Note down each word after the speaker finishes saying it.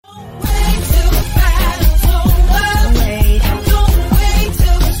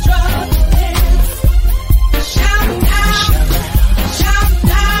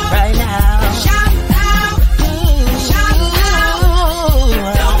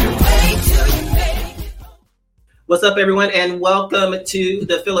What's up, everyone, and welcome to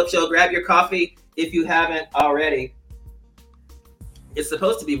the Philip Show. Grab your coffee if you haven't already. It's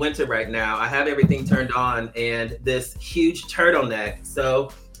supposed to be winter right now. I have everything turned on and this huge turtleneck.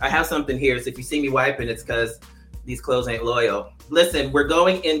 So I have something here. So if you see me wiping, it's because these clothes ain't loyal. Listen, we're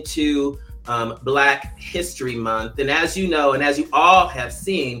going into Black History Month. And as you know, and as you all have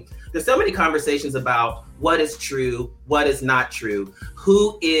seen, there's so many conversations about what is true, what is not true,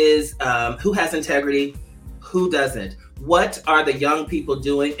 who has integrity, who doesn't, what are the young people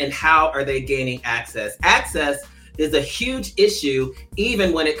doing, and how are they gaining access? Access is a huge issue,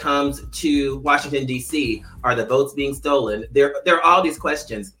 even when it comes to Washington, D.C. Are the votes being stolen? There are all these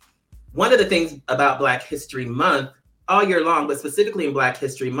questions. One of the things about Black History Month all year long, but specifically in Black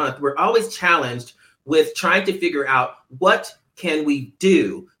History Month, we're always challenged with trying to figure out what can we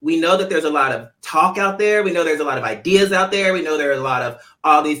do. We know that there's a lot of talk out there. We know there's a lot of ideas out there. We know there are a lot of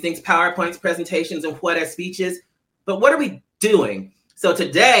all these things, PowerPoints, presentations, and what are speeches. But what are we doing? So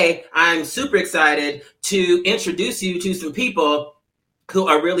today, I'm super excited to introduce you to some people who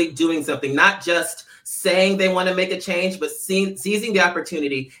are really doing something, not just saying they want to make a change, but seizing the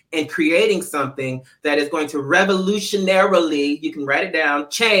opportunity and creating something that is going to revolutionarily, you can write it down,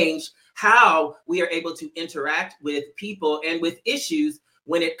 change how we are able to interact with people and with issues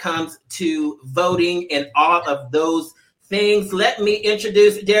when it comes to voting and all of those things. Let me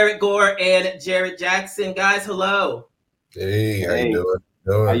introduce Darrick, Gore, and Jared Jackson. Guys, hello. Hey, how you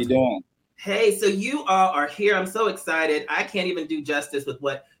doing? How you doing? Hey, so you all are here. I'm so excited. I can't even do justice with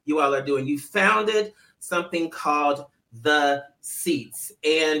what you all are doing. You founded something called The Seats.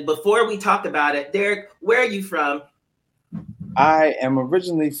 And before we talk about it, Darrick, where are you from? I am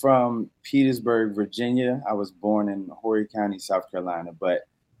originally from Petersburg, Virginia. I was born in Horry County, South Carolina, but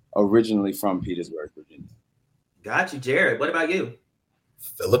originally from Petersburg, Virginia. Got you, Jared. What about you?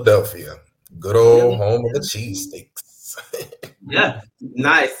 Philadelphia. Good old home of the cheesesteaks. Yeah,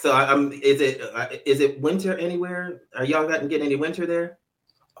 nice. So is it winter anywhere? Are y'all gotten get any winter there?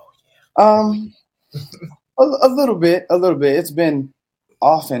 Oh yeah. A little bit. It's been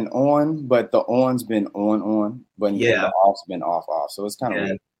off and on, but the on's been on, but the off's been off. So it's kind of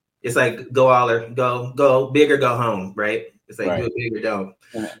weird. It's like go big or go home, right? It's like do it big or don't.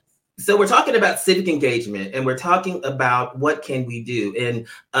 Yeah. So we're talking about civic engagement, and we're talking about what can we do. And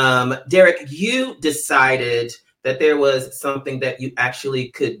Darrick, you decided that there was something that you actually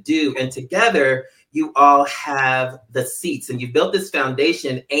could do, and together you all have The Seats, and you built this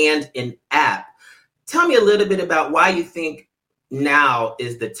foundation and an app. Tell me a little bit about why you think now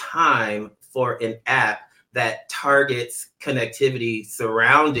is the time for an app that targets connectivity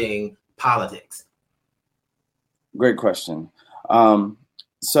surrounding politics. Great question.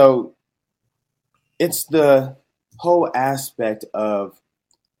 So it's the whole aspect of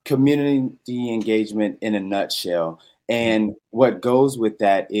community engagement in a nutshell. And what goes with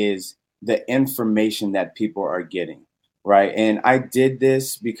that is the information that people are getting, right? And I did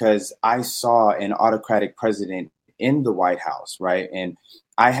this because I saw an autocratic president in the White House, right? And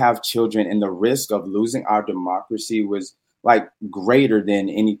I have children, and the risk of losing our democracy was like greater than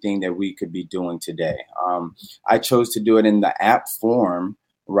anything that we could be doing today. I chose to do it in the app form,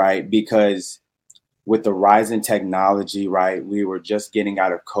 right? Because with the rise in technology, right, we were just getting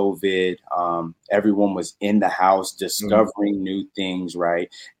out of COVID. Everyone was in the house discovering new things,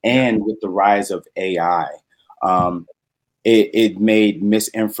 right? And with the rise of AI, it made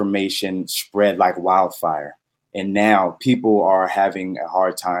misinformation spread like wildfire. And now people are having a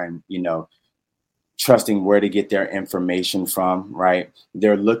hard time, trusting where to get their information from, right?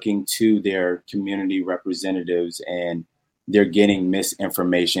 They're looking to their community representatives and they're getting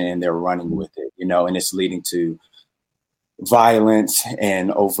misinformation and they're running with it, and it's leading to violence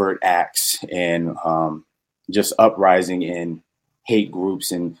and overt acts and just uprising in hate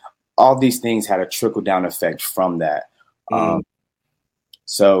groups. And all these things had a trickle down effect from that.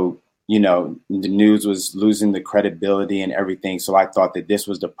 So, the news was losing the credibility and everything. So I thought that this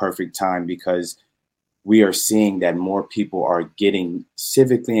was the perfect time because we are seeing that more people are getting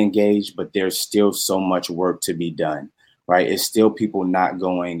civically engaged, but there's still so much work to be done, right? It's still people not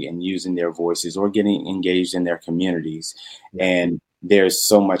going and using their voices or getting engaged in their communities. And there's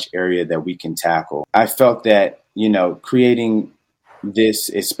so much area that we can tackle. I felt that, creating this,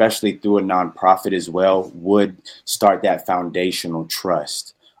 especially through a nonprofit as well, would start that foundational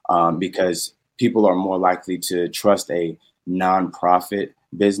trust. Because people are more likely to trust a nonprofit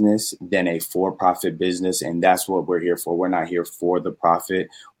business than a for-profit business. And that's what we're here for. We're not here for the profit.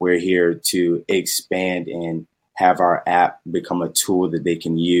 We're here to expand and have our app become a tool that they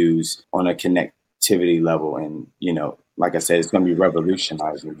can use on a connectivity level. And, like I said, it's going to be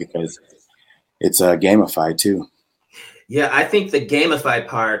revolutionizing because it's gamified too. Yeah, I think the gamified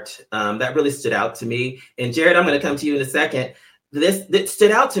part, that really stood out to me. And Jared, I'm going to come to you in a second. This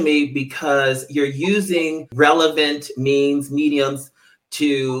stood out to me because you're using relevant mediums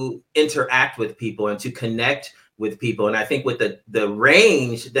to interact with people and to connect with people. And I think with the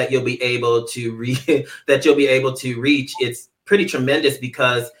range that you'll be able to reach, it's pretty tremendous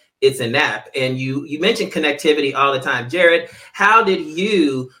because it's an app. And you mentioned connectivity all the time. Jared, how did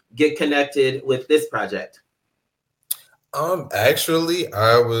you get connected with this project? Actually,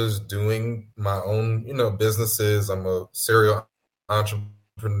 I was doing my own, businesses. I'm a serial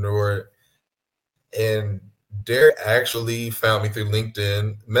entrepreneur, and Darrick actually found me through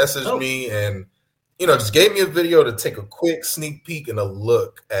LinkedIn, messaged me, and just gave me a video to take a quick sneak peek and a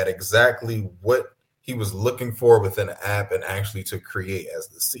look at exactly what he was looking for within an app and actually to create as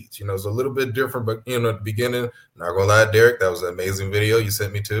the seats. It's a little bit different, but at the beginning, not gonna lie, Darrick, that was an amazing video you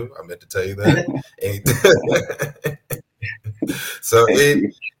sent me too. I meant to tell you that. So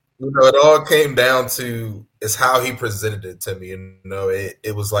it all came down to is how he presented it to me.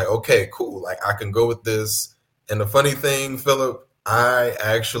 It was like, okay, cool. Like I can go with this. And the funny thing, Philip, I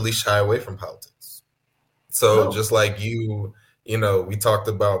actually shy away from politics. So just like you, we talked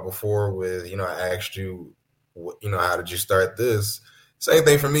about before with, I asked you, how did you start this? Same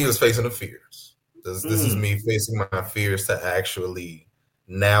thing for me was facing the fears. This is me facing my fears to actually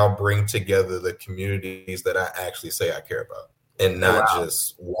now bring together the communities that I actually say I care about. And not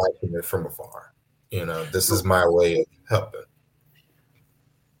just watching it from afar. This is my way of helping.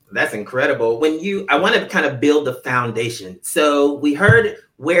 That's incredible. I want to kind of build the foundation. So we heard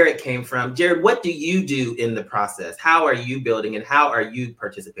where it came from. Jared, what do you do in the process? How are you building and how are you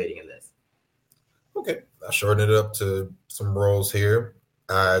participating in this? Okay, I shorten it up to some roles here.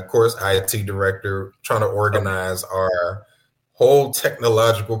 Of course, IT director, trying to organize our whole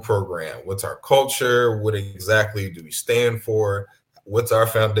technological program. What's our culture? What exactly do we stand for? What's our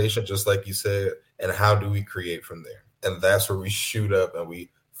foundation, just like you said, and how do we create from there? And that's where we shoot up and we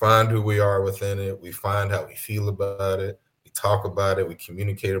find who we are within it. We find how we feel about it. We talk about it. We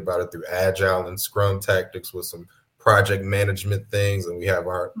communicate about it through agile and scrum tactics with some project management things. And we have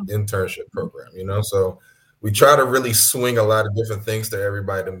our internship program, So we try to really swing a lot of different things to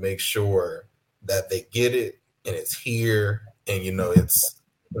everybody to make sure that they get it and it's here. And it's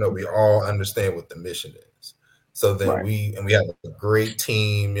we all understand what the mission is. So then we have a great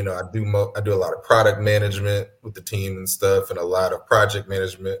team. I do a lot of product management with the team and stuff, and a lot of project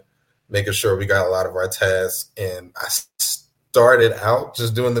management, making sure we got a lot of our tasks. And I started out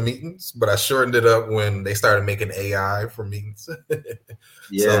just doing the meetings, but I shortened it up when they started making AI for meetings.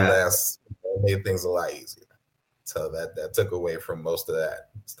 Yeah. So that's made things a lot easier. So that took away from most of that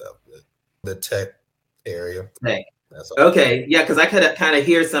stuff. The tech area. Hey. Okay, yeah, because I could kind of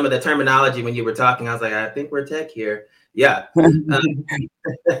hear some of the terminology when you were talking. I was like, I think we're tech here. Yeah.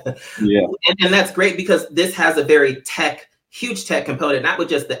 Yeah. And that's great because this has a very huge tech component, not with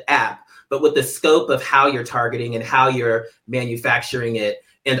just the app, but with the scope of how you're targeting and how you're manufacturing it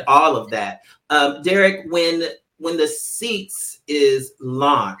and all of that. Darrick, when the seats is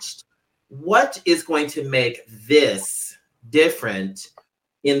launched, what is going to make this different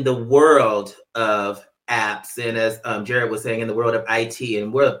in the world of apps? And as Jared was saying, in the world of IT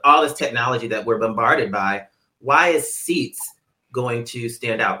and all this technology that we're bombarded by, why is seats going to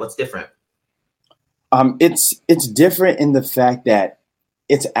stand out? What's different? It's different in the fact that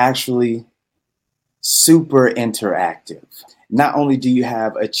it's actually super interactive. Not only do you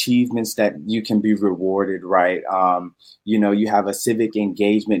have achievements that you can be rewarded, right? You have a civic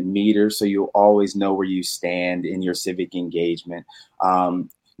engagement meter, so you'll always know where you stand in your civic engagement.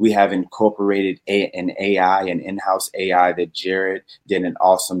 We have incorporated an AI, an in-house AI that Jared did an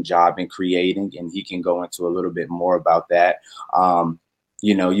awesome job in creating, and he can go into a little bit more about that.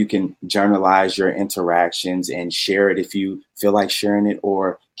 You can journalize your interactions and share it if you feel like sharing it,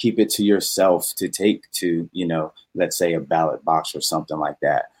 or keep it to yourself to take to, let's say a ballot box or something like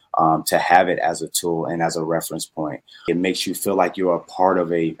that. To have it as a tool and as a reference point. It makes you feel like you're a part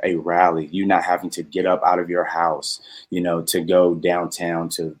of a rally. You're not having to get up out of your house, to go downtown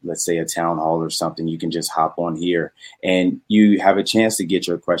to, let's say, a town hall or something. You can just hop on here and you have a chance to get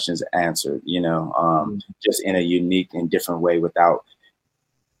your questions answered, just in a unique and different way without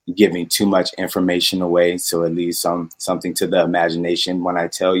giving too much information away. So at least something to the imagination when I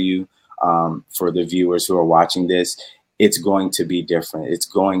tell you, for the viewers who are watching this, it's going to be different. It's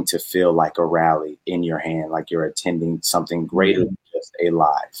going to feel like a rally in your hand, like you're attending something greater than just a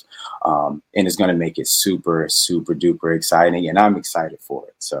live. And it's going to make it super, super duper exciting. And I'm excited for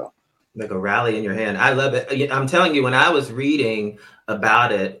it. So like a rally in your hand. I love it. I'm telling you, when I was reading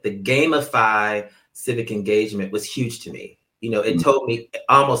about it, the Gamify civic engagement was huge to me. It told me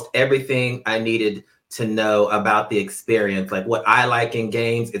almost everything I needed to know about the experience, like what I like in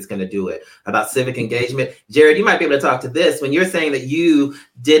games, it's going to do it. About civic engagement, Jared, you might be able to talk to this. When you're saying that you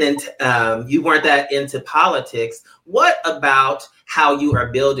weren't that into politics, what about how you are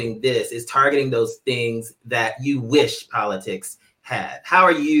building this is targeting those things that you wish politics had? How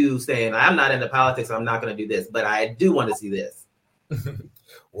are you saying, I'm not into politics, I'm not going to do this, but I do want to see this?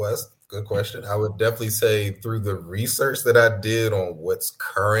 Well, that's a good question. I would definitely say through the research that I did on what's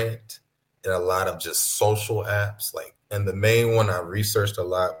current in a lot of just social apps, and the main one I researched a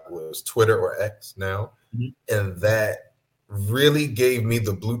lot was Twitter, or X now. Mm-hmm. And that really gave me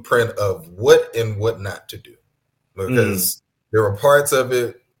the blueprint of what and what not to do, because there were parts of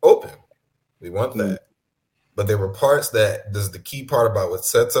it open. We want that. But there were parts that the key part about what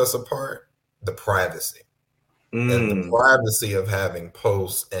sets us apart, the privacy. And the privacy of having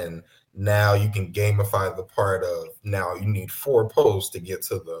posts, and now you can gamify the part of now you need 4 posts to get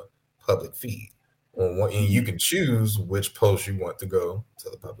to the public feed. And you can choose which post you want to go to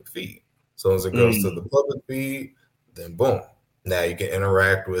the public feed. So as it goes to the public feed, then boom. Now you can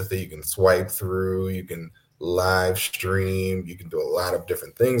interact with it. You can swipe through. You can live stream. You can do a lot of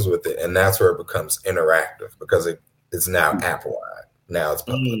different things with it. And that's where it becomes interactive, because it's now app-wide. Now it's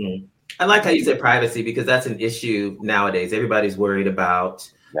public. I like how you said privacy, because that's an issue nowadays. Everybody's worried about,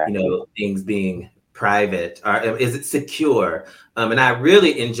 things being private, or is it secure? And I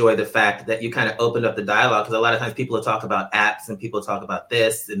really enjoy the fact that you kind of opened up the dialogue, because a lot of times people will talk about apps and people talk about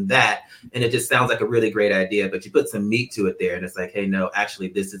this and that, and it just sounds like a really great idea, but you put some meat to it there, and it's like, hey, no, actually,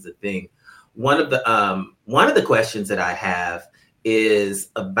 this is a thing. One of the questions that I have is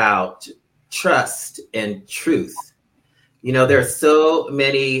about trust and truth. There are so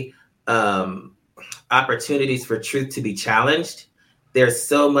many opportunities for truth to be challenged. There's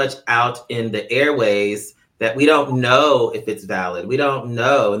so much out in the airways that we don't know if it's valid. We don't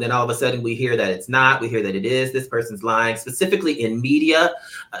know. And then all of a sudden we hear that it's not. We hear that it is. This person's lying, specifically in media.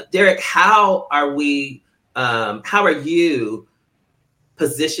 Darrick, how are you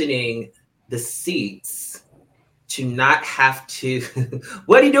positioning the seats to not have to,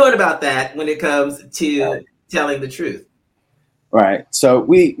 what are you doing about that when it comes to telling the truth? Right. So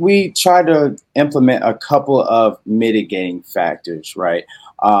we try to implement a couple of mitigating factors, right?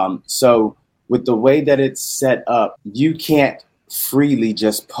 So with the way that it's set up, you can't freely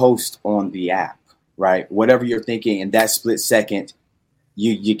just post on the app, right? Whatever you're thinking in that split second,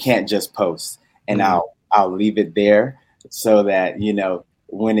 you can't just post. And I'll leave it there so that,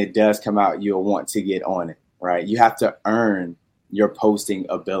 when it does come out, you'll want to get on it, right? You have to earn your posting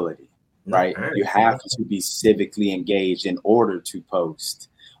ability. Right. You have to be civically engaged in order to post,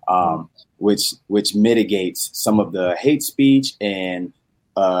 which mitigates some of the hate speech and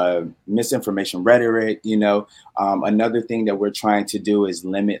misinformation rhetoric. Another thing that we're trying to do is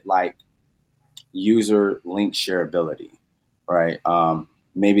limit user link shareability. Right.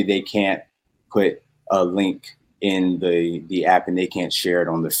 Maybe they can't put a link in the app and they can't share it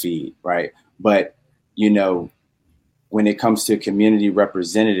on the feed. Right. But, when it comes to community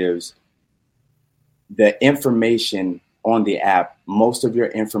representatives, the information on the app, most of your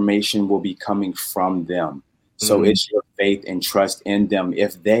information will be coming from them. So it's your faith and trust in them.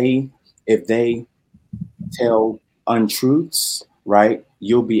 If they tell untruths, right,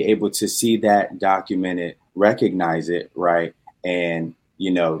 you'll be able to see that, document it, recognize it, right, and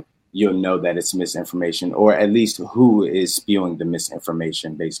you'll know that it's misinformation, or at least who is spewing the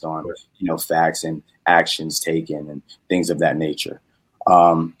misinformation based on facts and actions taken and things of that nature.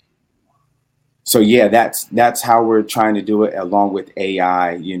 So yeah, that's how we're trying to do it, along with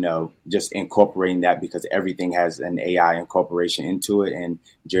AI, just incorporating that, because everything has an AI incorporation into it. And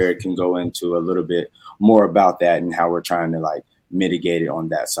Jared can go into a little bit more about that and how we're trying to mitigate it on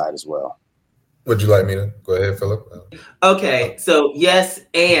that side as well. Would you like me to go ahead, Philip? Okay, so yes,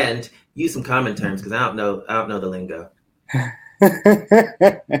 and use some common terms, because I don't know the lingo.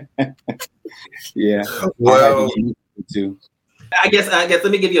 Yeah. Well, I guess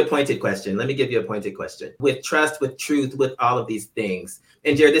let me give you a pointed question. With trust, with truth, with all of these things.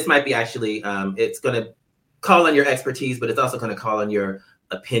 And Jared, this might be actually, it's going to call on your expertise, but it's also going to call on your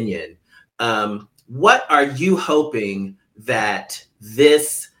opinion. What are you hoping that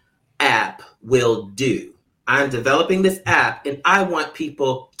this app will do? I'm developing this app and I want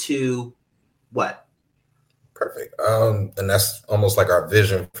people to what? Perfect. And that's almost like our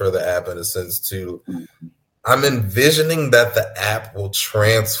vision for the app, in a sense, too. I'm envisioning that the app will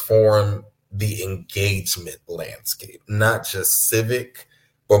transform the engagement landscape, not just Civic,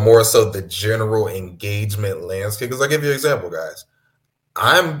 but more so the general engagement landscape. Because I'll give you an example, guys.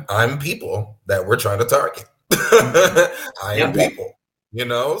 I'm people that we're trying to target. I am people,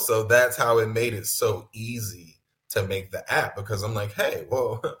 so that's how it made it so easy to make the app, because I'm like, hey,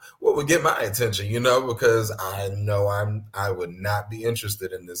 well, what would get my attention, because I know I would not be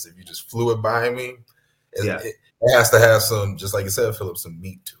interested in this if you just flew it by me. It has to have some, just like you said, Philip, some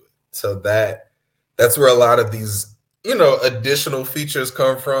meat to it. So that's where a lot of these, additional features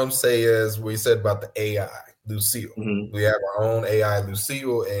come from, say, as we said about the AI, Lucille. Mm-hmm. We have our own AI,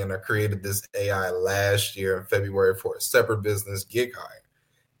 Lucille, and I created this AI last year in February for a separate business, Gig Hire.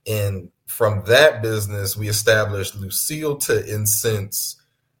 And from that business, we established Lucille to, in sense,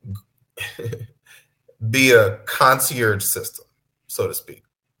 be a concierge system, so to speak.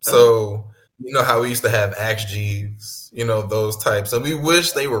 So, how we used to have AskGs, those types. And we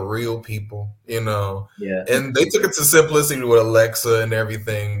wish they were real people, Yeah. And they took it to simplicity with Alexa and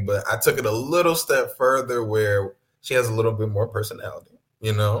everything. But I took it a little step further where she has a little bit more personality,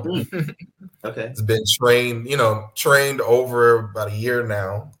 Okay. It's been trained over about a year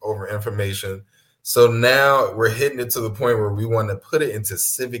now over information. So now we're hitting it to the point where we want to put it into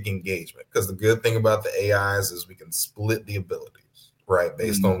civic engagement, because the good thing about the AIs is we can split the abilities, right,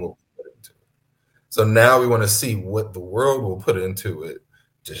 based on what we put into it. So now we want to see what the world will put into it,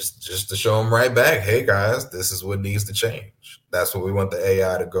 just to show them right back, hey guys, this is what needs to change. That's what we want the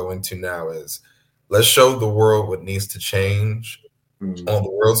AI to go into now, is let's show the world what needs to change on the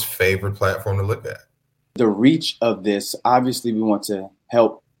world's favorite platform to look at. The reach of this, obviously we want to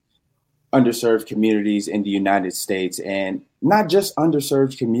help underserved communities in the United States, and not just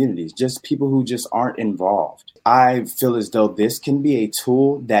underserved communities, just people who just aren't involved. I feel as though this can be a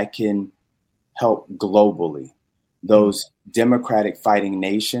tool that can help globally. Those democratic fighting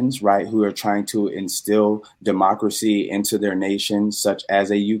nations, right, who are trying to instill democracy into their nations, such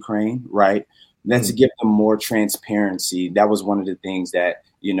as a Ukraine, right? Let's give them more transparency. That was one of the things that,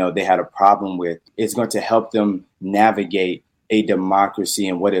 they had a problem with. It's going to help them navigate a democracy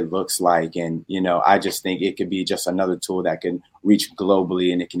and what it looks like. And, I just think it could be just another tool that can reach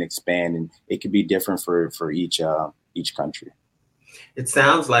globally, and it can expand, and it could be different for each country. It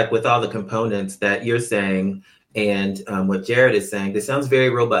sounds like, with all the components that you're saying and what Jared is saying, this sounds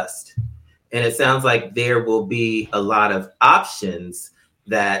very robust. And it sounds like there will be a lot of options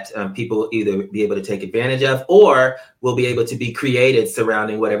that people will either be able to take advantage of, or will be able to be created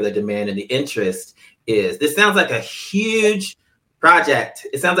surrounding whatever the demand and the interest is. This sounds like a huge project.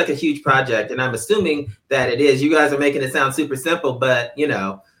 It sounds like a huge project, and I'm assuming that it is. You guys are making it sound super simple, but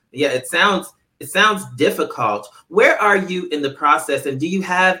it sounds difficult. Where are you in the process, and do you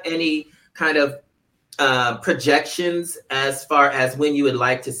have any kind of projections as far as when you would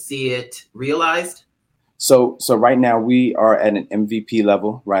like to see it realized? So right now we are at an MVP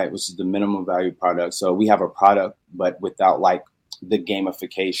level, right, which is the minimum value product. So we have a product, but without like the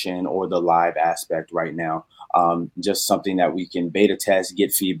gamification or the live aspect right now. Just something that we can beta test,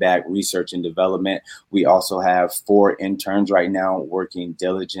 get feedback, research and development. We also have 4 interns right now working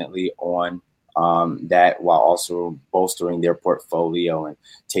diligently on that, while also bolstering their portfolio and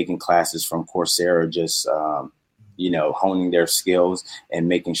taking classes from Coursera, just, honing their skills and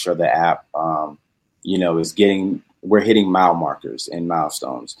making sure the app, we're hitting mile markers and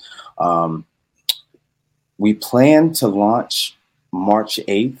milestones. We plan to launch March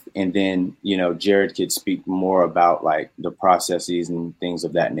 8th, and then, Jared could speak more about like the processes and things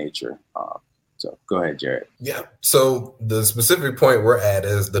of that nature. So go ahead, Jared. Yeah. So the specific point we're at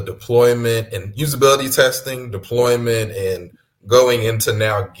is the deployment and usability testing, deployment, and going into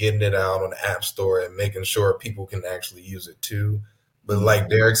now getting it out on the App Store and making sure people can actually use it too. But like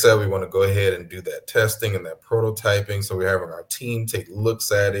Darrick said, we want to go ahead and do that testing and that prototyping. So we're having our team take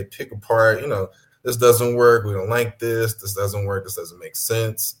looks at it, pick apart, this doesn't work. We don't like this. This doesn't work. This doesn't make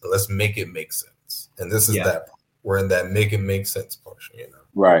sense. Let's make it make sense. And this is that part. We're in that make it make sense portion,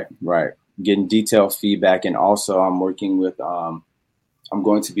 Right. Getting detailed feedback. And also I'm going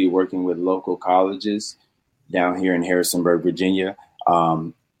to be working with local colleges down here in Harrisonburg, Virginia,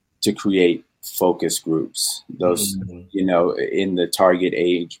 to create focus groups. Those, in the target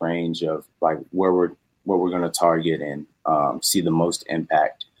age range of like where we're going to target and see the most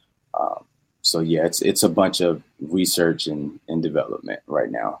impact. So yeah, it's a bunch of research and development right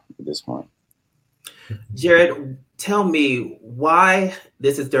now at this point. Jared, tell me why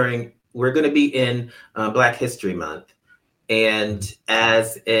this is we're going to be in Black History Month, and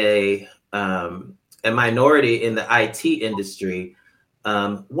as a minority in the IT industry,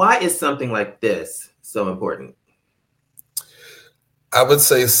 why is something like this so important? I would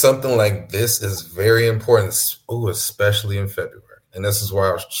say something like this is very important, especially in February. And this is why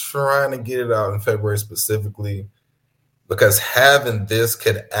I was trying to get it out in February specifically, because having this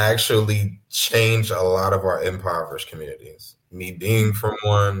could actually change a lot of our impoverished communities. Me being from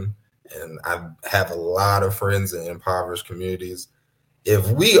one, and I have a lot of friends in impoverished communities. If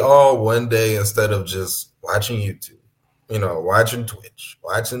we all one day, instead of just watching YouTube, watching Twitch,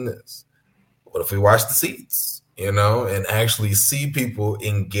 watching this, what if we watch the seats, and actually see people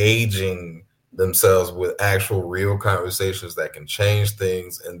engaging themselves with actual real conversations that can change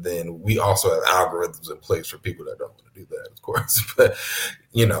things. And then we also have algorithms in place for people that don't want to do that, of course. But,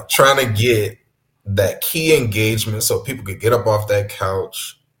 trying to get that key engagement so people could get up off that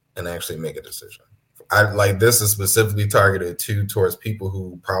couch and actually make a decision. This is specifically targeted towards people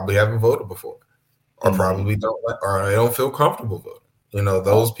who probably haven't voted before, or probably don't feel comfortable voting.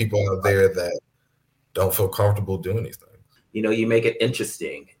 Those people out there that don't feel comfortable doing these things. You make it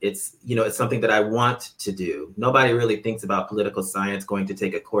interesting. It's something that I want to do. Nobody really thinks about political science going to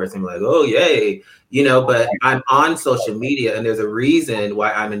take a course and be like, oh, yay, but I'm on social media, and there's a reason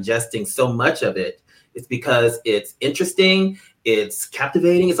why I'm ingesting so much of it. It's because it's interesting, it's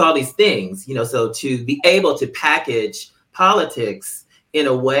captivating, it's all these things, so to be able to package politics in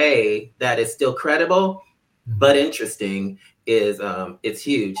a way that is still credible, but interesting is it's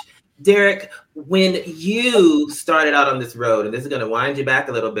huge. Darrick, when you started out on this road, and this is going to wind you back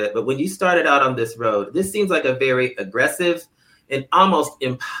a little bit, but when you started out on this road, this seems like a very aggressive and almost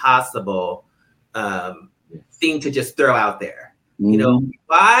impossible thing to just throw out there.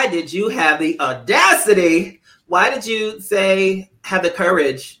 Why did you have the audacity? Why did you have the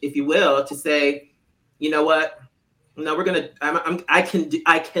courage, if you will, to say, you know what? No, I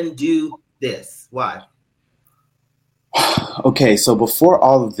can do this. Why? Okay, so before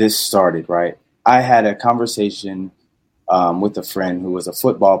all of this started, right, I had a conversation with a friend who was a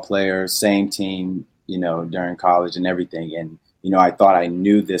football player, same team, during college and everything. And, I thought I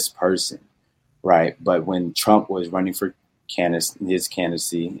knew this person, right? But when Trump was running for his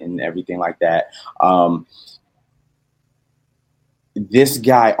candidacy and everything like that, this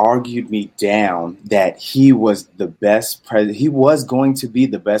guy argued me down that he was the best president. He was going to be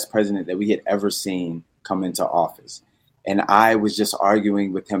the best president that we had ever seen come into office. And I was just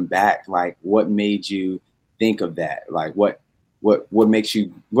arguing with him back, like, what made you think of that? Like, what gives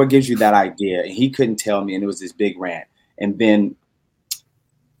you that idea? And he couldn't tell me. And it was this big rant. And then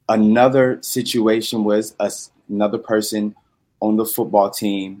another situation was another person on the football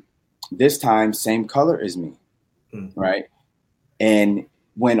team, this time same color as me, right? And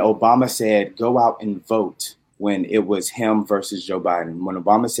when Obama said, go out and vote, when it was him versus Joe Biden, when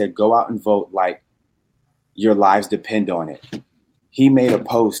Obama said, go out and vote like your lives depend on it, he made a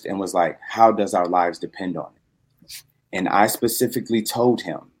post and was like, how does our lives depend on it? And I specifically told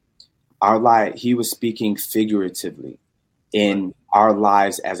him he was speaking figuratively in our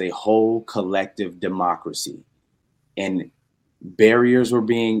lives as a whole collective democracy. And barriers were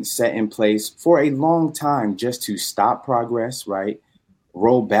being set in place for a long time just to stop progress, right?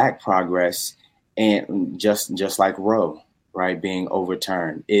 Roll back progress, and just like Roe, right, being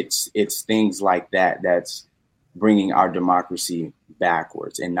overturned. It's things like that that's bringing our democracy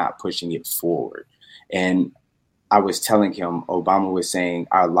backwards and not pushing it forward. And I was telling him, Obama was saying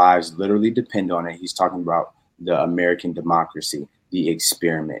our lives literally depend on it. He's talking about the American democracy, the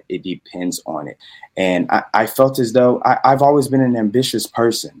experiment. It depends on it. And I felt as though I've always been an ambitious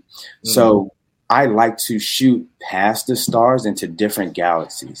person. Mm-hmm. So I like to shoot past the stars into different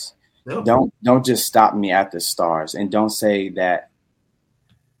galaxies. No. Don't just stop me at the stars, and don't say that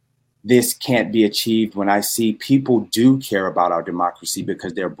this can't be achieved when I see people do care about our democracy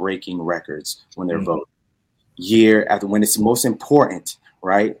because they're breaking records when they're voting. Year after, when it's most important,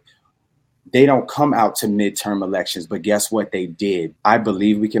 right? They don't come out to midterm elections, but guess what? They did. I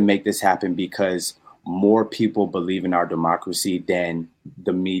believe we can make this happen because more people believe in our democracy than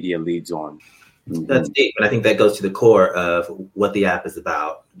the media leads on. Mm-hmm. That's deep. And I think that goes to the core of what the app is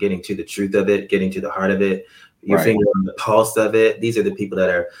about, getting to the truth of it, getting to the heart of it, your finger on the pulse of it. These are the people that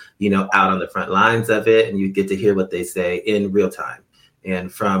are, out on the front lines of it, and you get to hear what they say in real time.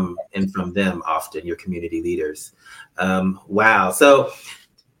 And from them, often your community leaders. Wow. So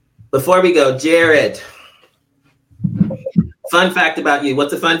before we go, Jared, fun fact about you.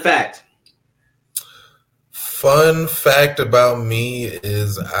 What's a fun fact? Fun fact about me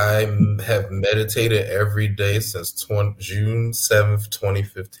is I have meditated every day since June 7th,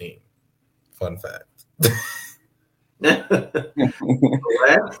 2015. Fun fact. So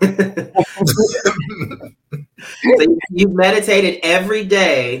you've meditated every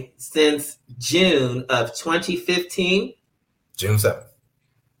day since June of 2015? June 7th.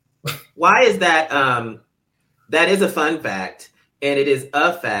 Why is that? That is a fun fact, and it is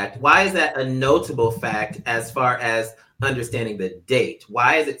a fact. Why is that a notable fact as far as understanding the date.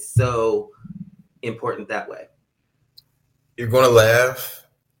 Why is it so important that way? You're going to laugh.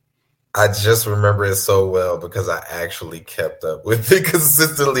 I just remember it so well because I actually kept up with it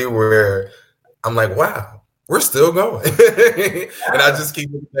consistently where I'm like, wow, we're still going. And I just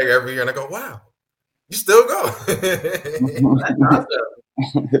keep looking back every year and I go, wow, you still going. That's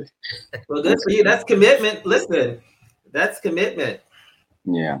awesome. Well, good for you. That's commitment. Listen, that's commitment.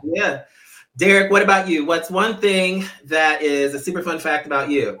 Yeah. Yeah. Darrick, what about you? What's one thing that is a super fun fact about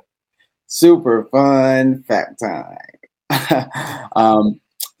you? Super fun fact time.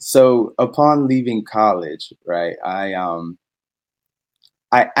 So upon leaving college, right, I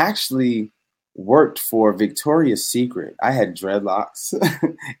actually worked for Victoria's Secret. I had dreadlocks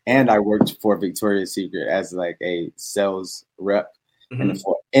and I worked for Victoria's Secret as like a sales rep. Mm-hmm.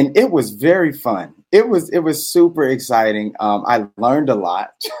 And it was very fun. It was super exciting. I learned a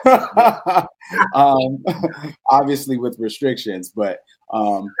lot, obviously with restrictions, but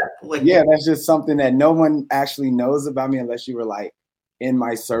yeah, that's just something that no one actually knows about me unless you were like in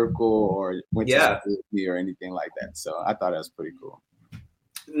my circle or went to school with me or anything like that. So I thought that was pretty cool.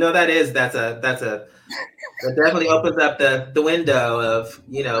 No, that definitely opens up the window of,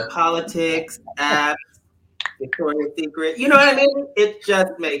 politics, apps, Victoria's Secret. You know what I mean? It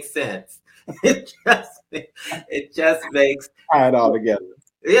just makes sense. It just makes tie it all together.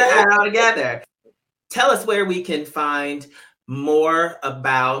 Yeah, tie it all together. Tell us where we can find more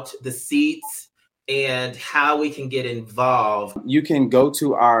about the seats and how we can get involved. You can go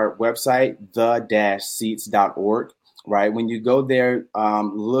to our website, the-seats.org. Right. When you go there,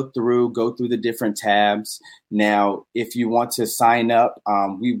 go through the different tabs. Now, if you want to sign up,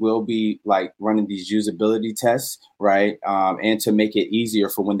 we will be like running these usability tests. Right. And to make it easier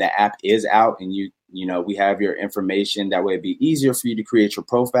for when the app is out and we have your information. That way it'd be easier for you to create your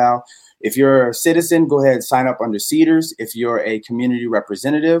profile. If you're a citizen, go ahead and sign up under Seaters. If you're a community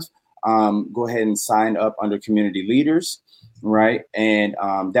representative, go ahead and sign up under community leaders. Right. And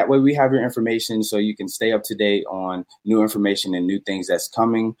that way we have your information so you can stay up to date on new information and new things that's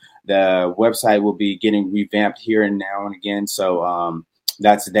coming. The website will be getting revamped here and now and again. So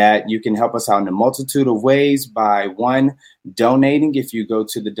that's that. You can help us out in a multitude of ways by donating. If you go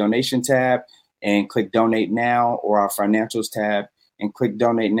to the donation tab and click donate now, or our financials tab and click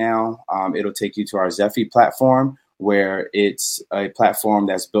donate now, it'll take you to our Zephy platform, where it's a platform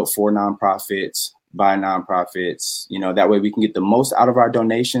that's built for nonprofits, by nonprofits. That way we can get the most out of our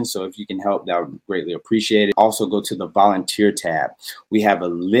donations. So if you can help, that would greatly appreciate it. Also go to the volunteer tab. We have a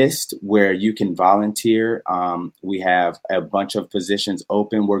list where you can volunteer. We have a bunch of positions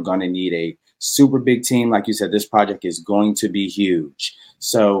open. We're going to need a super big team. Like you said, this project is going to be huge.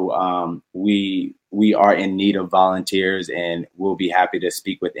 So we are in need of volunteers, and we'll be happy to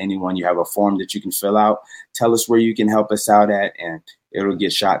speak with anyone. You have a form that you can fill out. Tell us where you can help us out at, and it'll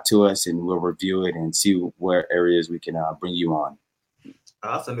get shot to us, and we'll review it and see where areas we can bring you on.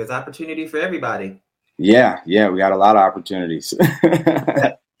 Awesome. There's opportunity for everybody. Yeah, we got a lot of opportunities.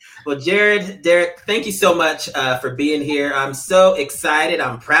 Well, Darrick, thank you so much for being here. I'm so excited.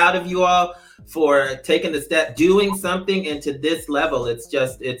 I'm proud of you all for taking the step, doing something into this level.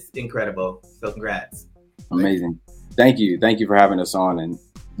 It's incredible. So congrats. Amazing. Thank you. Thank you for having us on and,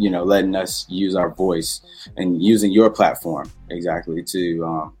 letting us use our voice and using your platform exactly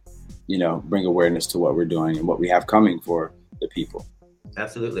to, bring awareness to what we're doing and what we have coming for the people.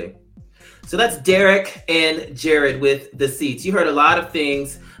 Absolutely. So that's Darrick and Jared with the seats. You heard a lot of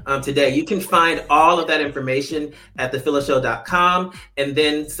things today. You can find all of that information at thephilosophshow.com, and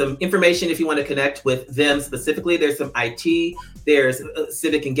then some information if you want to connect with them specifically. There's some IT, there's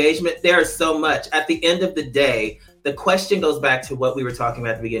civic engagement. There's so much. At the end of the day, the question goes back to what we were talking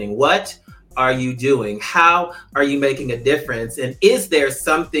about at the beginning. What are you doing? How are you making a difference? And is there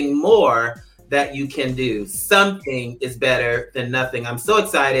something more that you can do? Something is better than nothing. I'm so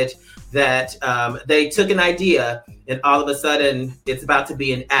excited that they took an idea and all of a sudden it's about to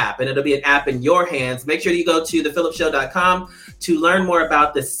be an app, and it'll be an app in your hands. Make sure you go to thephilophshow.com to learn more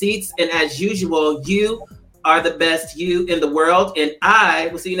about the seats. And as usual, you are the best you in the world. And I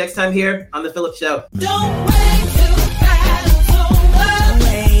will see you next time here on The Philip Show. Don't wait.